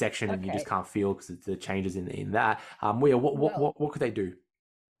 C-section and you just okay. can't feel because the changes in that. Well, yeah, Well, what could they do?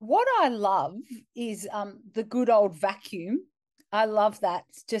 what I love is the good old vacuum. I love that,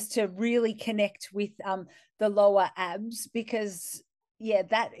 just to really connect with the lower abs, because yeah,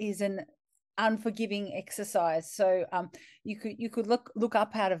 that is an unforgiving exercise. So you could look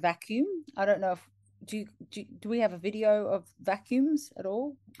up how to vacuum. I don't know if do we have a video of vacuums at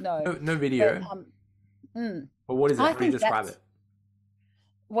all? No, No, no but video. mm, But what is it? I How do you think describe that's, it?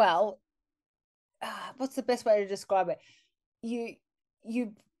 well, what's the best way to describe it? You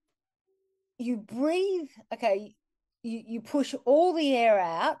you you breathe. Okay, you push all the air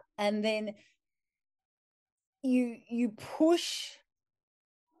out, and then you push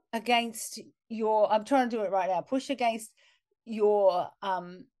against your, I'm trying to do it right now, your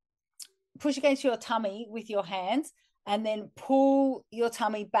push against your tummy with your hands, and then pull your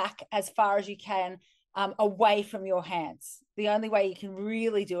tummy back as far as you can, away from your hands. The only way you can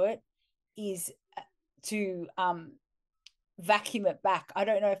really do it is to vacuum it back. I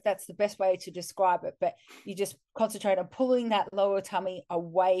don't know if that's the best way to describe it, but you just concentrate on pulling that lower tummy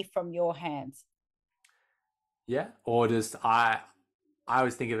away from your hands. Yeah, or just I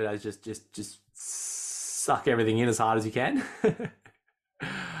always think of it as just suck everything in as hard as you can.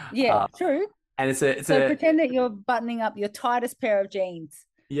 Yeah, uh, true. and it's So a pretend that you're buttoning up your tightest pair of jeans.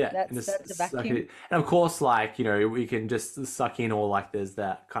 yeah, and That's just a suck vacuum. it. And of course, like, we can just suck in, or like there's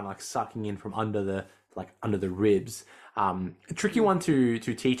that kind of like sucking in from under the ribs. A tricky Mm. one to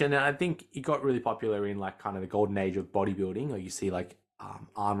teach, and I think it got really popular in like kind of the golden age of bodybuilding, or you see like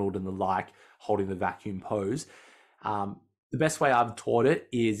Arnold and the like holding the vacuum pose. The best way I've taught it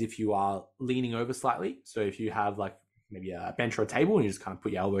is if you are leaning over slightly. So if you have like maybe a bench or a table and you just kind of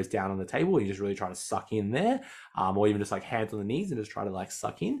put your elbows down on the table and you just really try to suck in there, or even just like hands on the knees and just try to like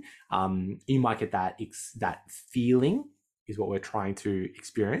suck in, you might get that feeling is what we're trying to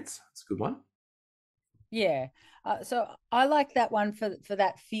experience. It's a good one. Yeah. So I like that one for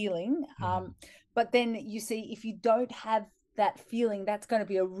that feeling. Mm-hmm. But then you see, if you don't have that feeling, that's going to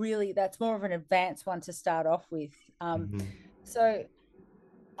be that's more of an advanced one to start off with. So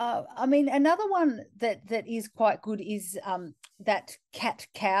I mean, another one that is quite good is that cat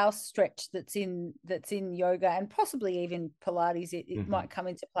cow stretch that's in yoga, and possibly even Pilates, it might come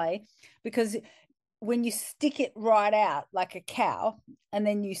into play, because when you stick it right out like a cow and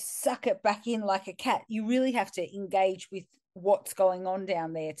then you suck it back in like a cat, you really have to engage with what's going on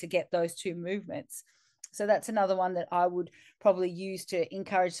down there to get those two movements. So that's another one that I would probably use to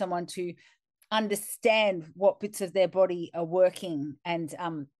encourage someone to understand what bits of their body are working, and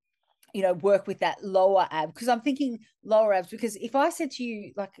work with that lower ab. Because I'm thinking lower abs, because if I said to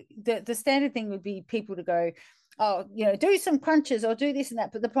you, like, the standard thing would be people to go, oh, do some crunches or do this and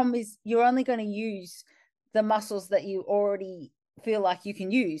that. But the problem is you're only going to use the muscles that you already feel like you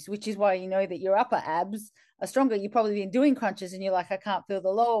can use, which is why that your upper abs are stronger. You've probably been doing crunches and you're like, I can't feel the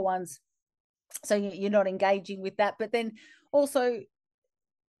lower ones. So you're not engaging with that. But then also,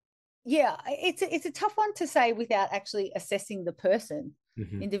 yeah, it's a tough one to say without actually assessing the person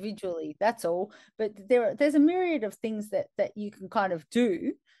individually. That's all. But there's a myriad of things that you can kind of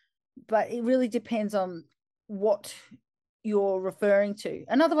do, but it really depends on what you're referring to.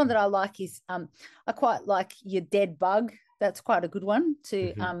 Another one that I like is I quite like your dead bug. That's quite a good one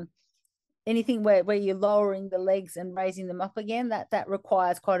to anything where you're lowering the legs and raising them up again. That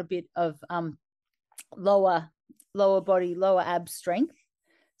requires quite a bit of lower body, lower ab strength.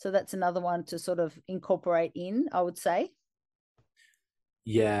 So that's another one to sort of incorporate in, I would say.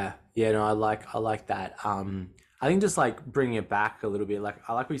 Yeah, no, I like that. I think just like bringing it back a little bit, like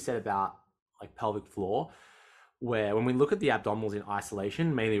I like what you said about like pelvic floor, where when we look at the abdominals in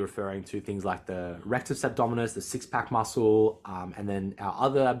isolation, mainly referring to things like the rectus abdominis, the six-pack muscle, and then our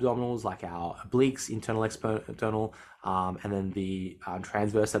other abdominals like our obliques, internal, external, and then the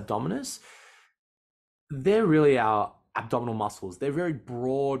transverse abdominis. They're really our abdominal muscles. They're very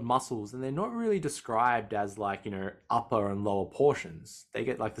broad muscles, and they're not really described as like, upper and lower portions. They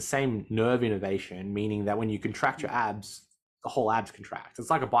get like the same nerve innervation, meaning that when you contract your abs, the whole abs contract.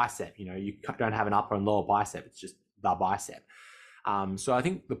 It's like a bicep, you don't have an upper and lower bicep. It's just the bicep. So I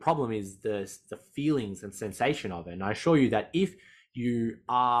think the problem is the feelings and sensation of it. And I assure you that if you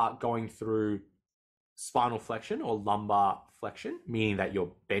are going through spinal flexion or lumbar flexion, meaning that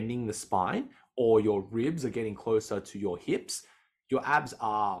you're bending the spine or your ribs are getting closer to your hips, your abs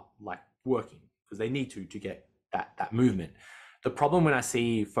are like working because they need to get that movement. The problem when I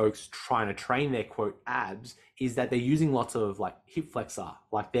see folks trying to train their quote abs is that they're using lots of like hip flexor,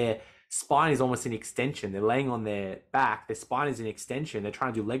 like their spine is almost in extension. They're laying on their back, their spine is in extension. They're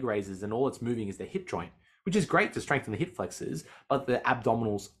trying to do leg raises and all it's moving is their hip joint, which is great to strengthen the hip flexors, but the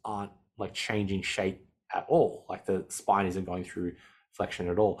abdominals aren't like changing shape at all. Like the spine isn't going through flexion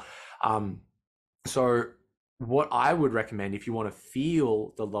at all. So what I would recommend if you want to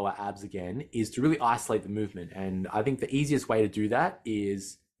feel the lower abs again is to really isolate the movement. And I think the easiest way to do that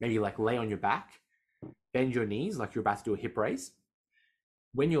is maybe like lay on your back, bend your knees like you're about to do a hip raise.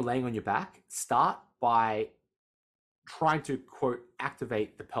 When you're laying on your back, start by trying to, quote,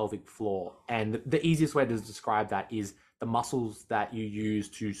 activate the pelvic floor. And the easiest way to describe that is the muscles that you use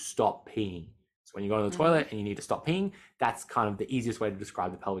to stop peeing. So when you go to the toilet and you need to stop peeing, that's kind of the easiest way to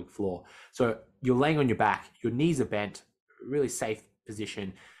describe the pelvic floor. So you're laying on your back, your knees are bent, really safe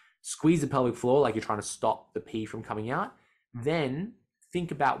position. Squeeze the pelvic floor like you're trying to stop the pee from coming out. Then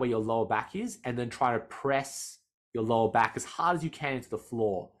think about where your lower back is and then try to press your lower back as hard as you can into the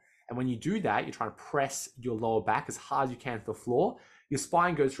floor. And when you do that, you're trying to press your lower back as hard as you can to the floor. Your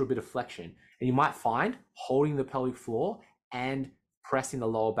spine goes through a bit of flexion. And you might find holding the pelvic floor and pressing the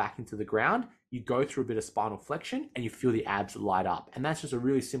lower back into the ground, you go through a bit of spinal flexion and you feel the abs light up. And that's just a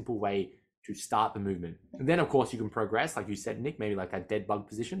really simple way to start the movement. And then of course you can progress, like you said, Nick, maybe like that dead bug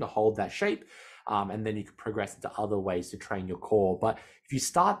position to hold that shape. And then you can progress into other ways to train your core. But if you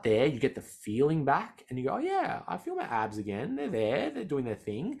start there, you get the feeling back and you go, oh yeah, I feel my abs again. They're there, they're doing their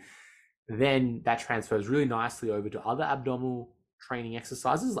thing. Then that transfers really nicely over to other abdominal training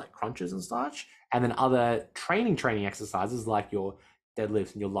exercises like crunches and such. And then other training exercises like your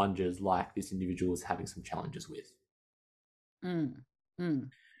deadlifts and your lunges, like this individual is having some challenges with. And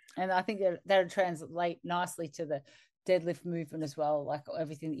I think that'll translate nicely to the deadlift movement as well, like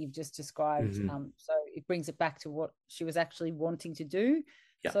everything that you've just described. So it brings it back to what she was actually wanting to do.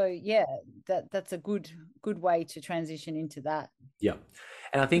 Yep. So yeah, that's a good way to transition into that. Yeah.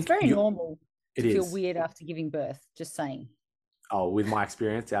 And I think it's very normal to feel is. weird after giving birth, just saying. Oh, with my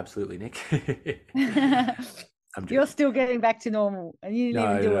experience, absolutely, Nick. You're still getting back to normal and you didn't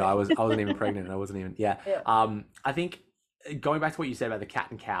even do it. I wasn't even pregnant. I wasn't even, yeah. I think going back to what you said about the cat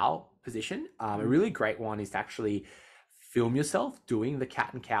and cow position, a really great one is to actually film yourself doing the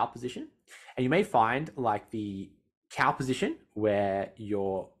cat and cow position. And you may find like the cow position where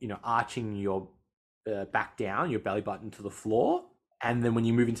you're, arching your back down, your belly button to the floor. And then when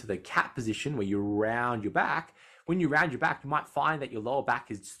you move into the cat position where you round your back, when you round your back, you might find that your lower back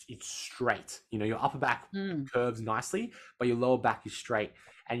it's straight. You know, your upper back curves nicely, but your lower back is straight.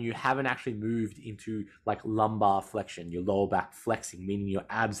 And you haven't actually moved into like lumbar flexion, your lower back flexing, meaning your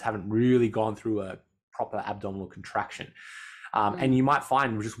abs haven't really gone through a proper abdominal contraction. And you might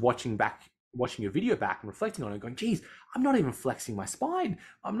find just watching your video back and reflecting on it, going, geez, I'm not even flexing my spine.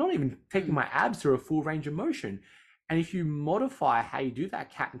 I'm not even taking my abs through a full range of motion. And if you modify how you do that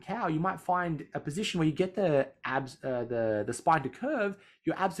cat and cow, you might find a position where you get the abs, the spine to curve,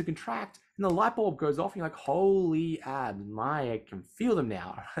 your abs to contract, and the light bulb goes off, and you're like, holy abs, I can feel them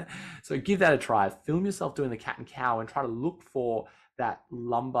now. So give that a try. Film yourself doing the cat and cow and try to look for that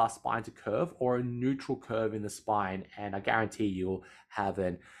lumbar spine to curve or a neutral curve in the spine. And I guarantee you'll have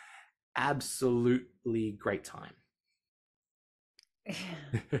an absolutely great time.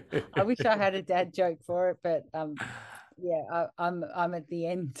 I wish I had a dad joke for it, but yeah, I'm at the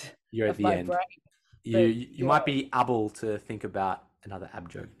end. You're at the end. Brain. You might be able to think about another ab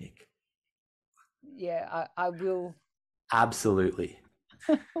joke, Nick. Yeah, I will. Absolutely.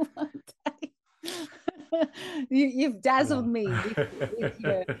 You've dazzled me with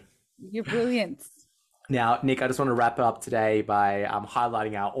your brilliance. Now, Nick, I just want to wrap up today by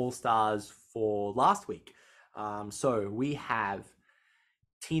highlighting our all-stars for last week. So we have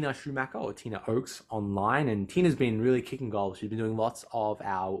Tina Schumacher or Tina Oakes online, and Tina's been really kicking goals. She's been doing lots of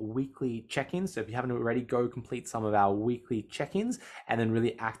our weekly check-ins. So if you haven't already, go complete some of our weekly check-ins, and then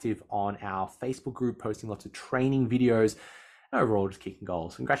really active on our Facebook group, posting lots of training videos, and overall just kicking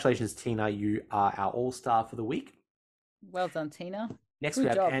goals. Congratulations, Tina. You are our all-star for the week. Well done, Tina. Next, we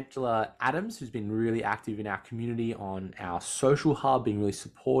have Angela Adams, who's been really active in our community on our social hub, being really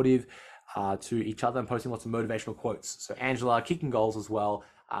supportive to each other and posting lots of motivational quotes. So Angela, kicking goals as well.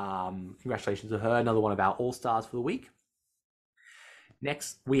 Congratulations to her, another one of our all-stars for the week.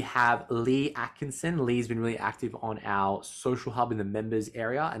 Next, we have Lee Atkinson. Lee's been really active on our social hub in the members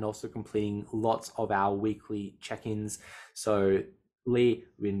area and also completing lots of our weekly check-ins. So Lee,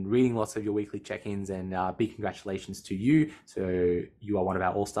 we've been reading lots of your weekly check-ins, and big congratulations to you. So you are one of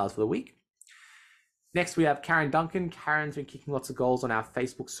our all-stars for the week. Next, we have Karen Duncan. Karen's been kicking lots of goals on our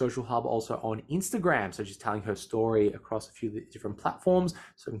Facebook social hub, also on Instagram. So she's telling her story across a few different platforms.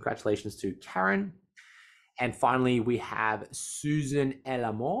 So congratulations to Karen. And finally, we have Susan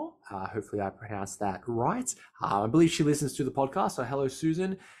Elamore. Hopefully I pronounced that right. I believe she listens to the podcast. So hello,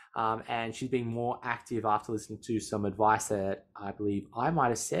 Susan. And she's being more active after listening to some advice that I believe I might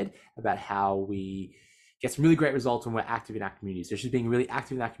have said about how we get some really great results when we're active in our community. So she's being really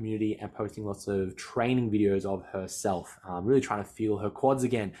active in that community and posting lots of training videos of herself, really trying to feel her quads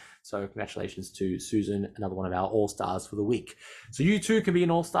again. So congratulations to Susan, another one of our all-stars for the week. So you too can be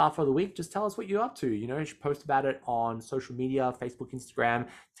an all-star for the week. Just tell us what you're up to. You know, you should post about it on social media, Facebook, Instagram.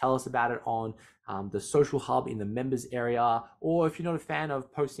 Tell us about it on the social hub in the members area. Or if you're not a fan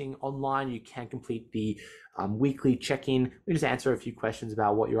of posting online, you can complete the weekly check-in. We just answer a few questions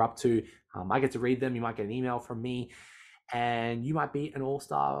about what you're up to. I get to read them. You might get an email from me, and you might be an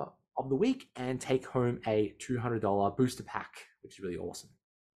all-star of the week and take home a $200 booster pack, which is really awesome.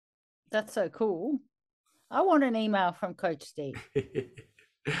 That's so cool. I want an email from Coach Steve.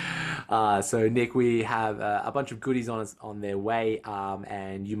 So Nick, we have a bunch of goodies on their way,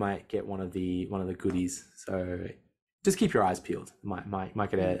 and you might get one of the goodies. So just keep your eyes peeled.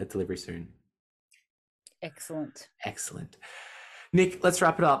 Might get a delivery soon. Excellent. Nick, let's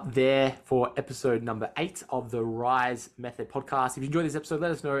wrap it up there for episode number 8 of the Rise Method podcast. If you enjoyed this episode,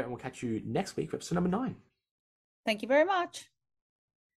 let us know, and we'll catch you next week for episode number 9. Thank you very much.